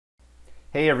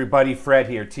Hey everybody, Fred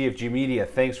here, TFG Media.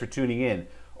 Thanks for tuning in.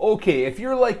 Okay, if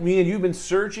you're like me and you've been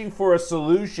searching for a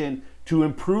solution to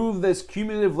improve this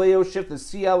cumulative layout shift, the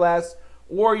CLS,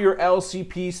 or your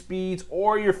LCP speeds,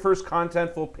 or your first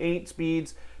contentful paint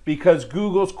speeds, because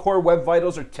Google's Core Web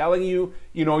Vitals are telling you,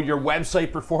 your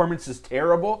website performance is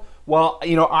terrible. Well,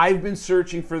 I've been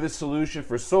searching for this solution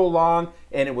for so long,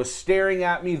 and it was staring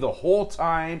at me the whole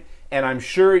time, and I'm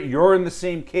sure you're in the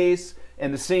same case,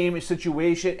 in the same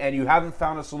situation, and you haven't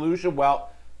found a solution.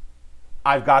 Well,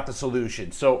 I've got the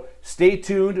solution. So stay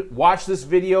tuned, watch this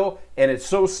video, and it's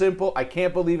so simple. I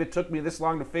can't believe it took me this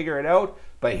long to figure it out,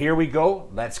 but here we go.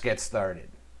 Let's get started.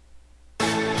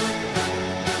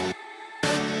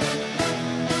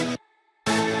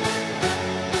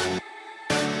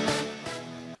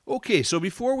 Okay, so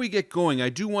before we get going, I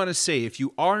do want to say if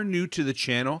you are new to the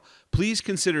channel, please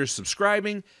consider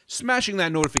subscribing, smashing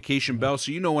that notification bell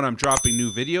so you know when I'm dropping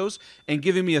new videos, and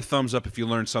giving me a thumbs up if you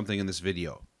learned something in this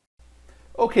video.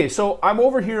 Okay, so I'm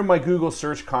over here in my Google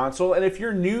Search Console, and if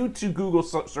you're new to Google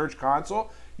Search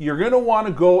Console, you're going to want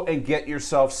to go and get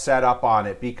yourself set up on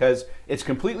it because it's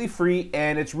completely free,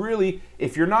 and it's really,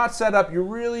 if you're not set up, you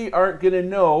really aren't going to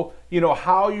know,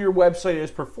 how your website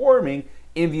is performing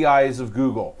in the eyes of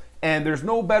Google. And there's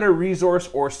no better resource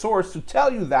or source to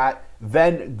tell you that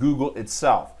than Google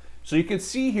itself. So you can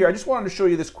see here, I just wanted to show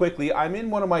you this quickly. I'm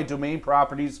in one of my domain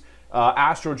properties,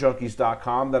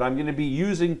 astrojunkies.com, that I'm going to be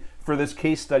using for this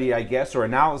case study, I guess, or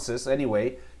analysis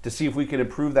anyway, to see if we can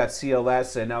improve that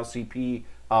CLS and LCP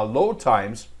load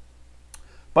times.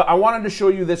 But I wanted to show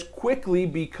you this quickly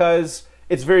because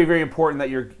it's very, very important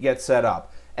that you get set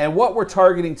up. And what we're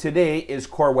targeting today is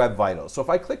Core Web Vitals. So if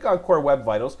I click on Core Web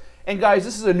Vitals, and guys,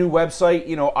 this is a new website.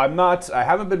 I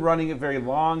haven't been running it very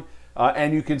long,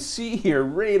 and you can see here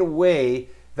right away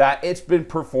that it's been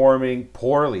performing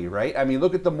poorly, right? I mean,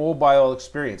 look at the mobile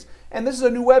experience. And this is a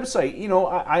new website.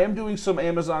 I am doing some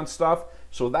Amazon stuff,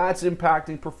 so that's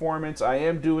impacting performance. I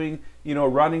am doing,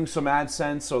 running some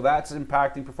AdSense, so that's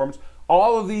impacting performance.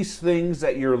 All of these things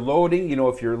that you're loading,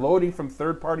 if you're loading from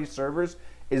third-party servers,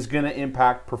 is going to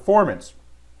impact performance.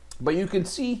 But you can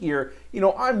see here,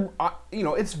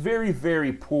 it's very,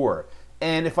 very poor.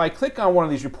 And if I click on one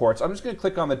of these reports, I'm just going to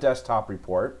click on the desktop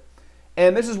report.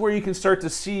 And this is where you can start to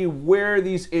see where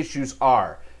these issues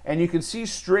are. And you can see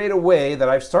straight away that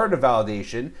I've started a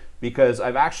validation because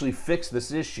I've actually fixed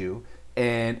this issue.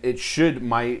 And it should,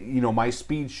 my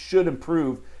speed should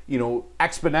improve,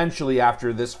 exponentially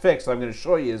after this fix I'm going to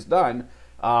show you is done.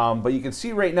 But you can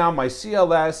see right now my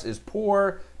CLS is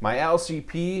poor, my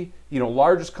LCP,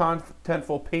 largest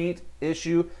contentful paint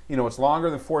issue, it's longer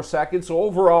than 4 seconds. So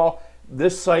overall,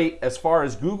 this site, as far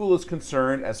as Google is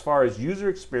concerned, as far as user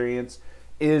experience,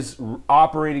 is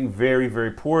operating very,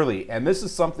 very poorly. And this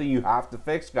is something you have to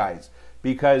fix, guys,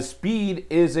 because speed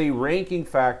is a ranking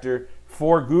factor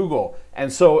for Google.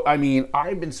 And so,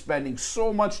 I've been spending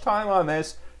so much time on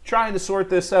this, trying to sort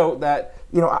this out that,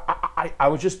 I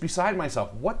was just beside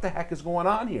myself. What the heck is going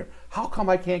on here? How come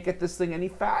I can't get this thing any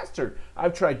faster?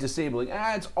 I've tried disabling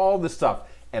ads, all this stuff.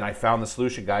 And I found the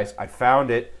solution, guys. I found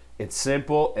it. It's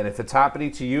simple. And if it's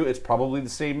happening to you, it's probably the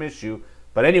same issue.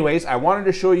 But anyways, I wanted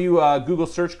to show you Google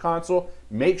Search Console.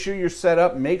 Make sure you're set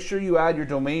up. Make sure you add your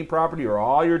domain property or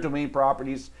all your domain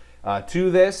properties to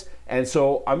this. And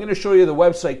so I'm going to show you the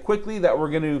website quickly that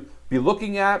we're going to be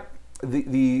looking at,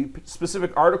 the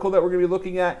specific article that we're going to be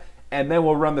looking at, and then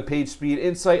we'll run the Pagespeed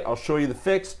Insight. I'll show you the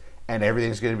fix, and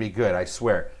everything's going to be good, I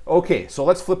swear. Okay, so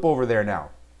let's flip over there now.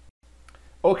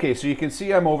 Okay, so you can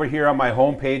see I'm over here on my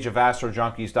homepage of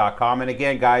astrojunkies.com, and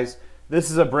again, guys,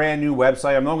 this is a brand new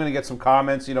website. I'm going to get some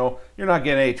comments, you're not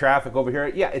getting any traffic over here.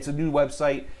 Yeah, it's a new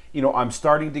website. I'm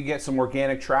starting to get some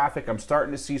organic traffic. I'm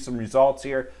starting to see some results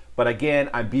here, but again,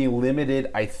 I'm being limited,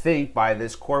 I think, by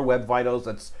this Core Web Vitals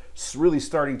that's really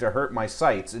starting to hurt my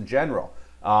sites in general,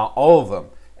 all of them.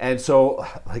 And so,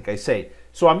 like I say,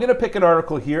 so I'm going to pick an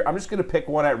article here. I'm just going to pick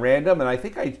one at random, and I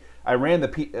think I ran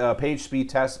the page speed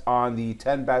test on the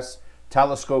 10 best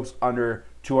telescopes under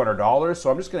 $200.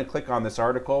 So I'm just going to click on this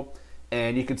article,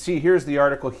 and you can see here's the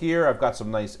article here. I've got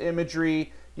some nice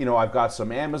imagery. I've got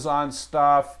some Amazon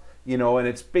stuff, and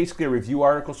it's basically a review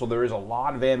article, so there is a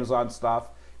lot of Amazon stuff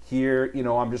here.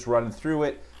 I'm just running through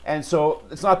it. And so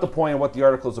it's not the point of what the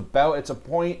article is about. It's a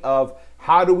point of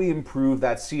how do we improve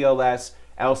that CLS,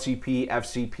 LCP,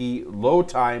 FCP load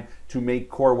time to make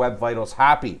Core Web Vitals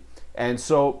happy. And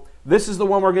so this is the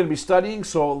one we're going to be studying.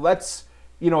 So let's,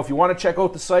 if you want to check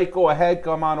out the site, go ahead,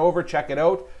 come on over, check it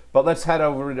out. But let's head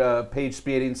over to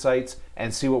Pagespeed Insights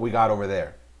and see what we got over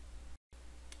there.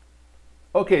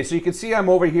 Okay, so you can see I'm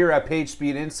over here at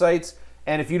Pagespeed Insights,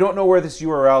 And if you don't know where this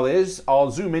URL is, I'll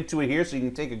zoom into it here so you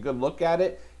can take a good look at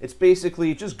it. It's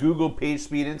basically just Google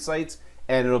Pagespeed Insights,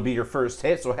 and it'll be your first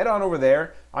hit. So head on over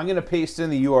there. I'm going to paste in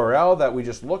the URL that we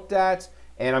just looked at,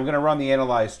 and I'm going to run the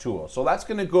Analyze tool. So that's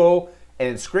going to go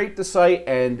and scrape the site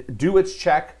and do its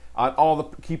check on all the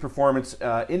key performance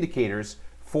indicators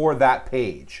for that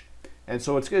page. And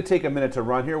so it's going to take a minute to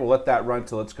run here. We'll let that run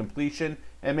till its completion,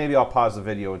 and maybe I'll pause the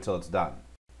video until it's done.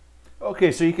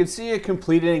 Okay, so you can see it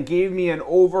completed and gave me an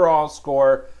overall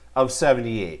score of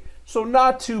 78. So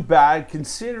not too bad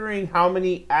considering how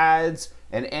many ads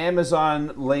and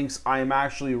Amazon links I'm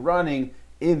actually running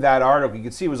in that article. You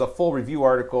can see it was a full review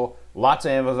article, lots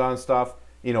of Amazon stuff,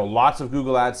 you know, lots of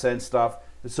Google AdSense stuff.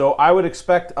 So I would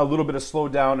expect a little bit of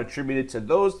slowdown attributed to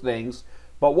those things.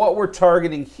 But what we're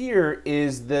targeting here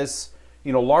is this,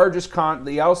 you know, largest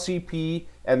the LCP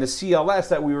and the CLS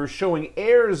that we were showing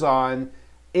errors on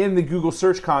in the Google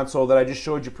Search Console that I just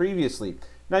showed you previously.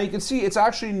 Now you can see it's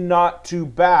actually not too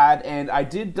bad, and I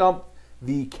did dump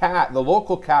the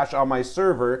local cache on my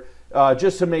server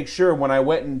just to make sure when I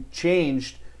went and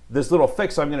changed this little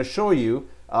fix I'm going to show you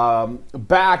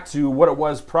back to what it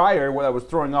was prior when I was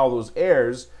throwing all those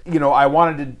errors. You know, I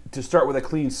wanted to start with a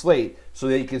clean slate so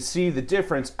that you can see the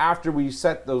difference after we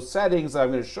set those settings that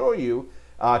I'm going to show you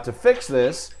to fix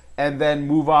this, and then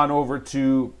move on over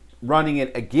to running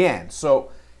it again.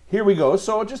 So here we go.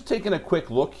 So just taking a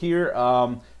quick look here.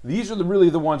 These are really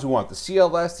the ones we want. The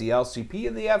CLS, the LCP,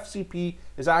 and the FCP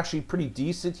is actually pretty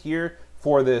decent here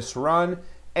for this run.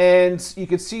 And you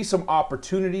can see some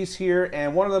opportunities here,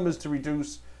 and one of them is to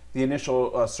reduce the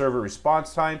initial server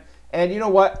response time. And you know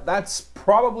what? That's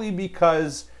probably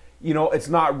because, you know, it's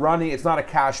not running, it's not a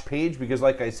cache page, because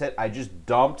like I said, I just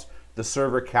dumped the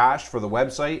server cache for the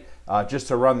website just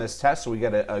to run this test, so we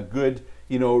get a good,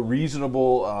 you know,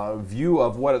 reasonable view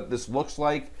of what this looks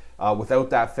like without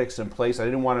that fix in place. I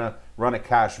didn't want to run a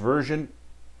cache version.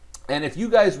 And if you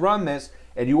guys run this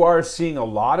and you are seeing a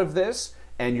lot of this,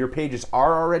 and your pages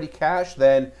are already cached,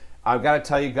 then I've got to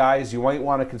tell you guys, you might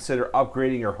want to consider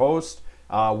upgrading your host,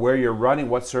 where you're running,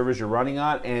 what servers you're running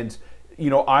on. And you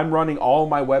know, I'm running all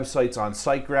my websites on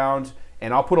SiteGround,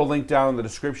 and I'll put a link down in the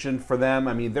description for them.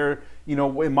 I mean, they're, you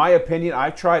know, in my opinion,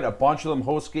 I've tried a bunch of them: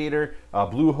 HostGator,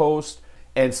 Bluehost,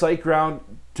 and SiteGround.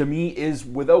 To me, is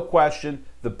without question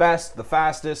the best, the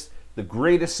fastest, the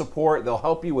greatest support. They'll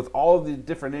help you with all of the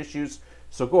different issues.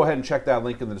 So go ahead and check that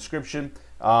link in the description.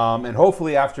 And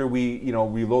hopefully after we, you know,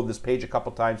 reload this page a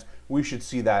couple times, we should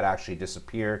see that actually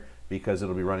disappear, because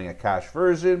it'll be running a cache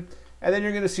version. And then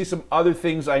you're going to see some other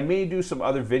things. I may do some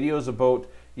other videos about,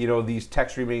 you know, these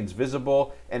text remains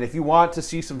visible. And if you want to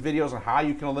see some videos on how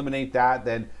you can eliminate that,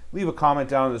 then leave a comment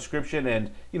down in the description,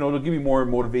 and, you know, it'll give you more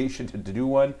motivation to do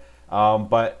one.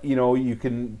 But, you know, you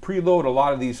can preload a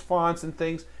lot of these fonts and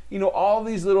things. You know, all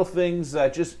these little things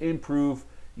that just improve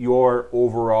your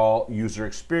overall user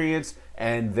experience,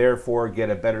 and therefore get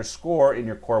a better score in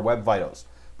your core web vitals.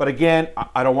 But again,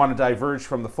 I don't want to diverge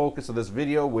from the focus of this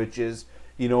video, which is,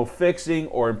 you know, fixing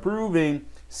or improving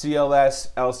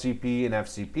CLS, LCP, and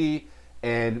FCP,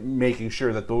 and making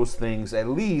sure that those things, at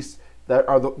least,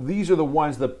 these are the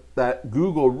ones that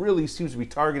Google really seems to be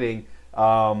targeting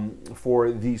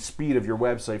for the speed of your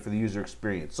website, for the user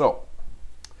experience. So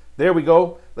there we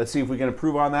go. Let's see if we can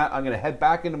improve on that. I'm going to head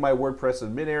back into my WordPress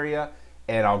admin area,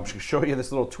 and I'll show you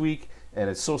this little tweak, and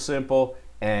it's so simple,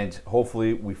 and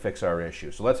hopefully we fix our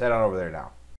issue. So let's head on over there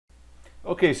now.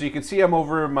 Okay, so you can see I'm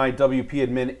over in my WP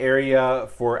admin area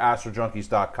for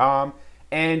astrojunkies.com,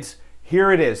 and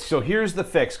here it is. So here's the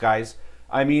fix, guys.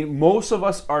 I mean, most of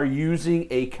us are using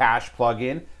a cache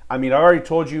plugin. I mean, I already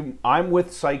told you I'm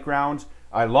with SiteGround.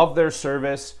 I love their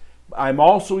service. I'm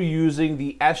also using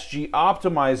the SG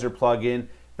Optimizer plugin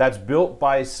that's built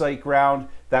by SiteGround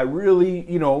that really,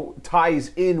 you know,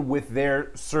 ties in with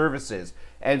their services.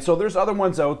 And so there's other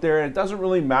ones out there, and it doesn't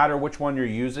really matter which one you're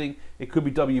using. It could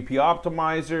be WP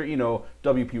Optimizer, you know,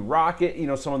 WP Rocket, you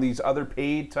know, some of these other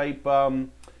paid type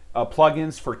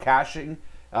plugins for caching.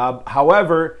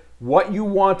 However, what you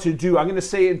want to do, I'm going to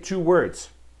say it in 2 words.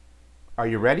 Are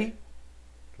you ready?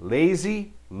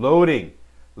 Lazy loading.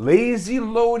 Lazy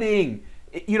loading.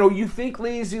 You know, you think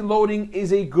lazy loading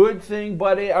is a good thing,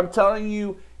 but I'm telling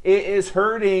you, it is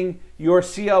hurting your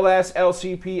CLS,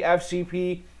 LCP,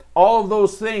 FCP, all of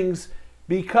those things,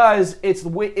 because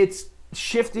it's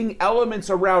shifting elements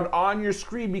around on your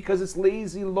screen, because it's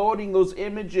lazy loading those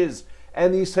images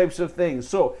and these types of things.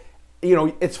 So, you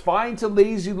know, it's fine to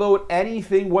lazy load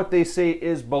anything what they say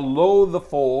is below the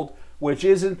fold, which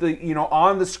isn't the, you know,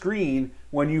 on the screen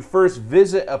when you first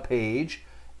visit a page.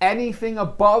 Anything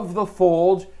above the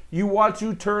fold, you want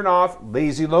to turn off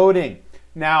lazy loading.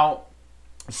 Now,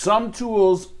 Some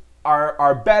tools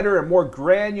are better and more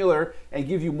granular and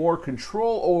give you more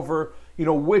control over, you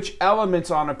know, which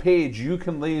elements on a page you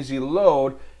can lazy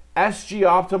load. SG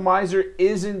Optimizer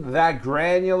isn't that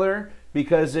granular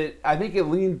because I think it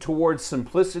leaned towards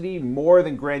simplicity more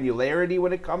than granularity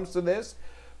when it comes to this.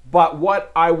 But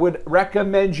what I would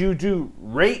recommend you do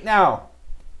right now,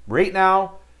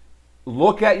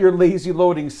 look at your lazy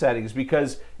loading settings,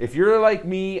 because if you're like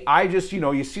me, I just, you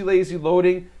know, you see lazy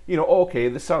loading, you know, okay,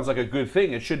 this sounds like a good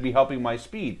thing. It should be helping my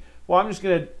speed. Well, I'm just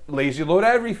going to lazy load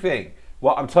everything.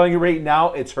 Well, I'm telling you right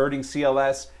now, it's hurting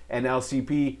CLS and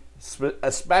LCP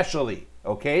especially,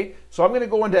 okay? So I'm going to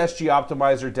go into SG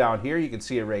Optimizer down here. You can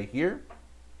see it right here.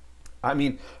 I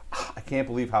mean, I can't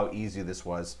believe how easy this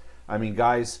was. I mean,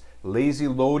 guys, lazy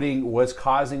loading was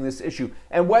causing this issue.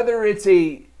 And whether it's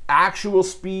a actual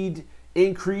speed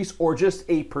increase or just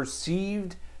a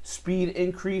perceived speed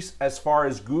increase as far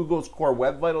as Google's core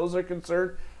web vitals are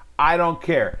concerned, I don't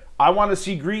care. I want to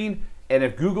see green, and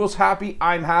if Google's happy,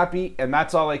 I'm happy, and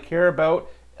that's all I care about.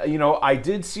 You know, I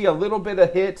did see a little bit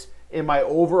of hit in my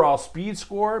overall speed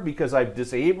score because I've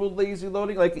disabled lazy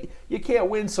loading. Like, you can't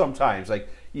win sometimes. Like,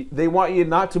 they want you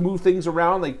not to move things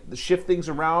around, like shift things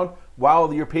around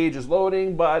while your page is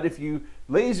loading, but if you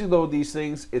lazy load these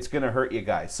things, it's going to hurt you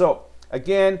guys. So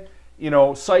again, you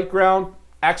know, SiteGround,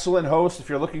 excellent host. If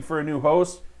you're looking for a new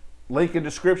host, link in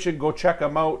description, go check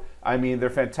them out. I mean, they're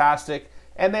fantastic.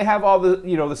 And they have all the,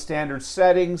 you know, the standard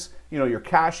settings, you know, your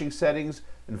caching settings,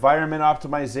 environment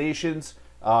optimizations.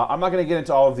 I'm not going to get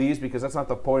into all of these because that's not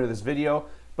the point of this video.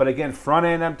 But again,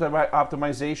 front-end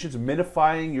optimizations,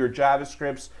 minifying your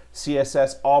JavaScripts,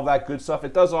 CSS, all that good stuff.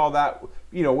 It does all that,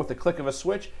 you know, with the click of a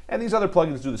switch. And these other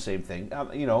plugins do the same thing.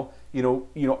 Optimizing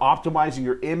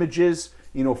your images,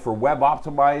 you know, for web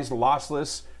optimized,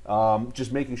 lossless,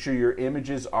 just making sure your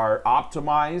images are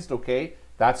optimized. Okay,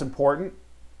 that's important.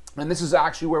 And this is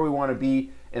actually where we want to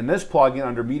be in this plugin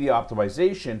under media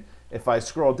optimization. If I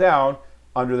scroll down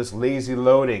under this lazy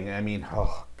loading, I mean,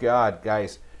 oh God,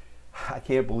 guys, I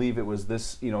can't believe it was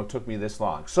this, you know, it took me this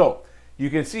long. So you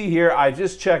can see here, I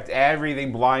just checked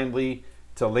everything blindly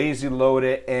to lazy load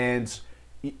it, and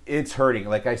it's hurting.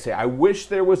 Like I say, I wish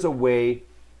there was a way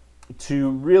to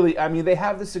really, I mean, they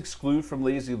have this exclude from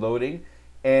lazy loading,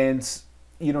 and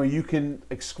you know, you can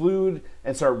exclude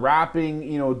and start wrapping,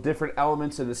 you know, different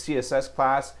elements in the CSS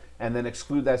class and then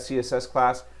exclude that CSS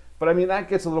class. But I mean, that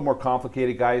gets a little more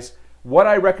complicated, guys. What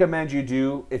I recommend you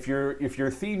do, if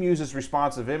your theme uses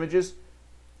responsive images,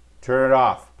 turn it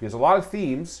off. Because a lot of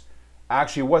themes,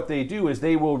 actually what they do is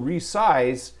they will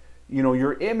resize, you know,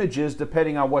 your images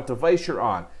depending on what device you're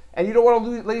on. And you don't want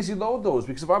to lazy load those,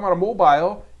 because if I'm on a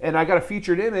mobile and I got a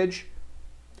featured image,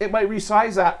 it might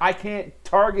resize that. I can't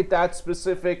target that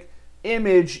specific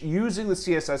image using the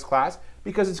CSS class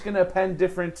because it's going to append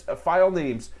different file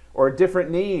names or a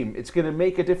different name. It's going to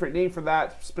make a different name for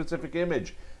that specific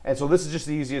image. And so this is just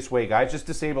the easiest way, guys. Just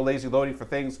disable lazy loading for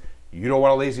things you don't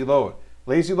want to lazy load.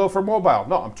 Lazy load for mobile.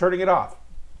 No, I'm turning it off.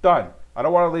 Done. I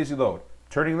don't want to lazy load.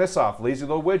 Turning this off. Lazy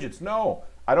load widgets. No,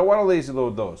 I don't want to lazy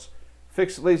load those.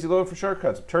 Fix lazy load for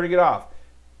shortcuts. I'm turning it off.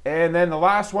 And then the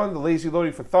last one, the lazy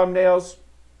loading for thumbnails.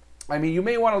 I mean, you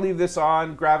may want to leave this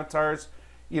on, Gravatars.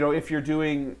 You know, if you're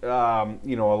doing,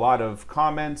 you know, a lot of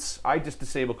comments. I just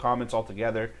disable comments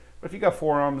altogether. But if you got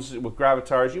forums with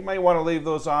Gravatars, you might want to leave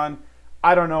those on.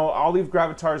 I don't know. I'll leave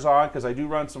Gravatars on because I do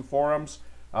run some forums,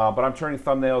 but I'm turning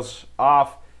thumbnails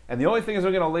off. And the only thing is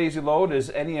I'm going to lazy load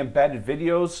is any embedded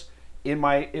videos in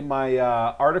my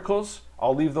articles.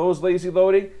 I'll leave those lazy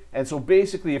loading. And so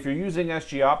basically, if you're using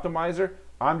SG Optimizer,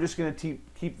 I'm just going to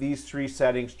keep these three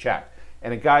settings checked.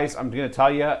 And guys, I'm going to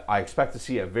tell you, I expect to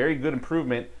see a very good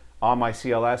improvement on my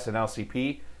CLS and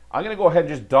LCP. I'm going to go ahead and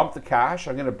just dump the cache.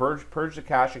 I'm going to purge the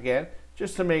cache again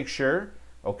just to make sure.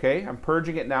 Okay, I'm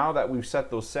purging it now that we've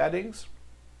set those settings.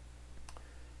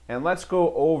 And let's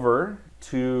go over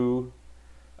to,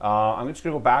 I'm just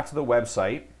going to go back to the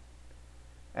website.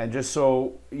 And just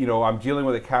so, you know, I'm dealing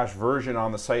with a cache version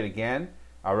on the site again.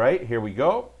 All right, here we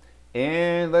go.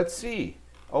 And let's see.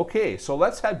 Okay, so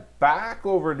let's head back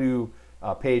over to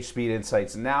Pagespeed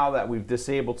Insights now that we've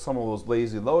disabled some of those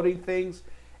lazy loading things.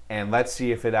 And let's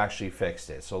see if it actually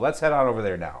fixed it. So let's head on over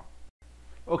there now.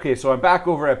 Okay, so I'm back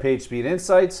over at Pagespeed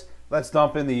Insights. Let's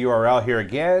dump in the URL here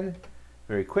again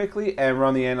very quickly and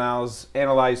run the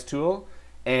analyze tool.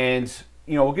 And,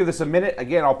 you know, we'll give this a minute.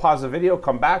 Again, I'll pause the video,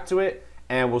 come back to it,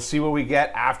 and we'll see what we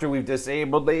get after we've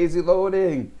disabled lazy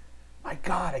loading. My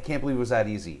God, I can't believe it was that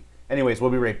easy. Anyways,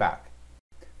 we'll be right back.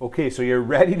 Okay, so you're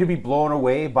ready to be blown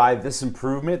away by this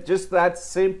improvement. Just that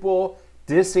simple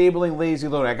disabling lazy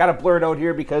loading. I got to blur it out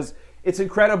here because It's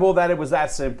incredible that it was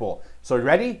that simple. So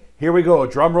ready? Here we go.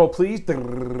 Drum roll, please.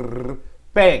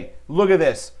 Bang. Look at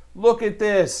this. Look at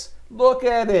this. Look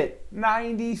at it.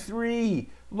 93.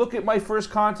 Look at my first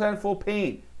contentful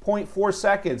paint. 0.4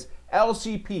 seconds.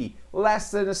 LCP,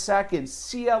 less than a second.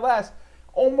 CLS,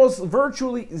 almost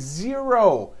virtually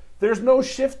 0. There's no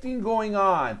shifting going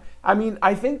on. I mean,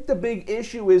 I think the big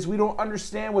issue is we don't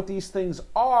understand what these things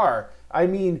are. I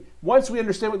mean, once we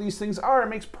understand what these things are, it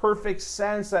makes perfect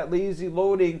sense that lazy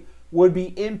loading would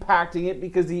be impacting it,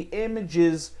 because the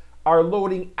images are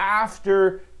loading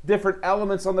after different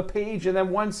elements on the page, and then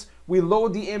once we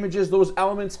load the images, those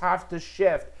elements have to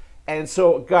shift. And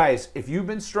so, guys, if you've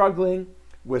been struggling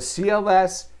with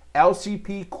CLS,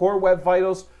 LCP, Core Web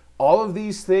Vitals, all of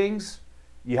these things,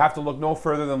 you have to look no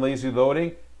further than lazy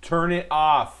loading. Turn it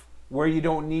off where you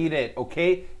don't need it,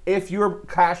 okay? If your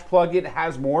cache plugin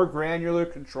has more granular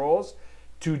controls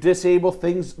to disable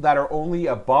things that are only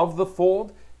above the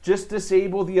fold, just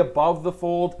disable the above the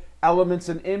fold elements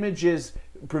and images,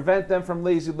 prevent them from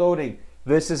lazy loading.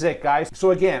 This is it, guys.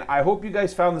 So again, I hope you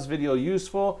guys found this video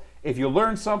useful. If you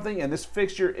learned something and this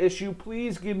fixed your issue,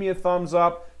 please give me a thumbs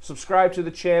up, subscribe to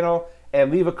the channel, and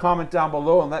leave a comment down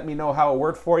below and let me know how it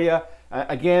worked for you.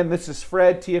 Again, this is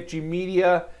Fred, TFG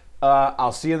Media.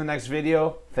 I'll see you in the next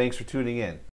video. Thanks for tuning in.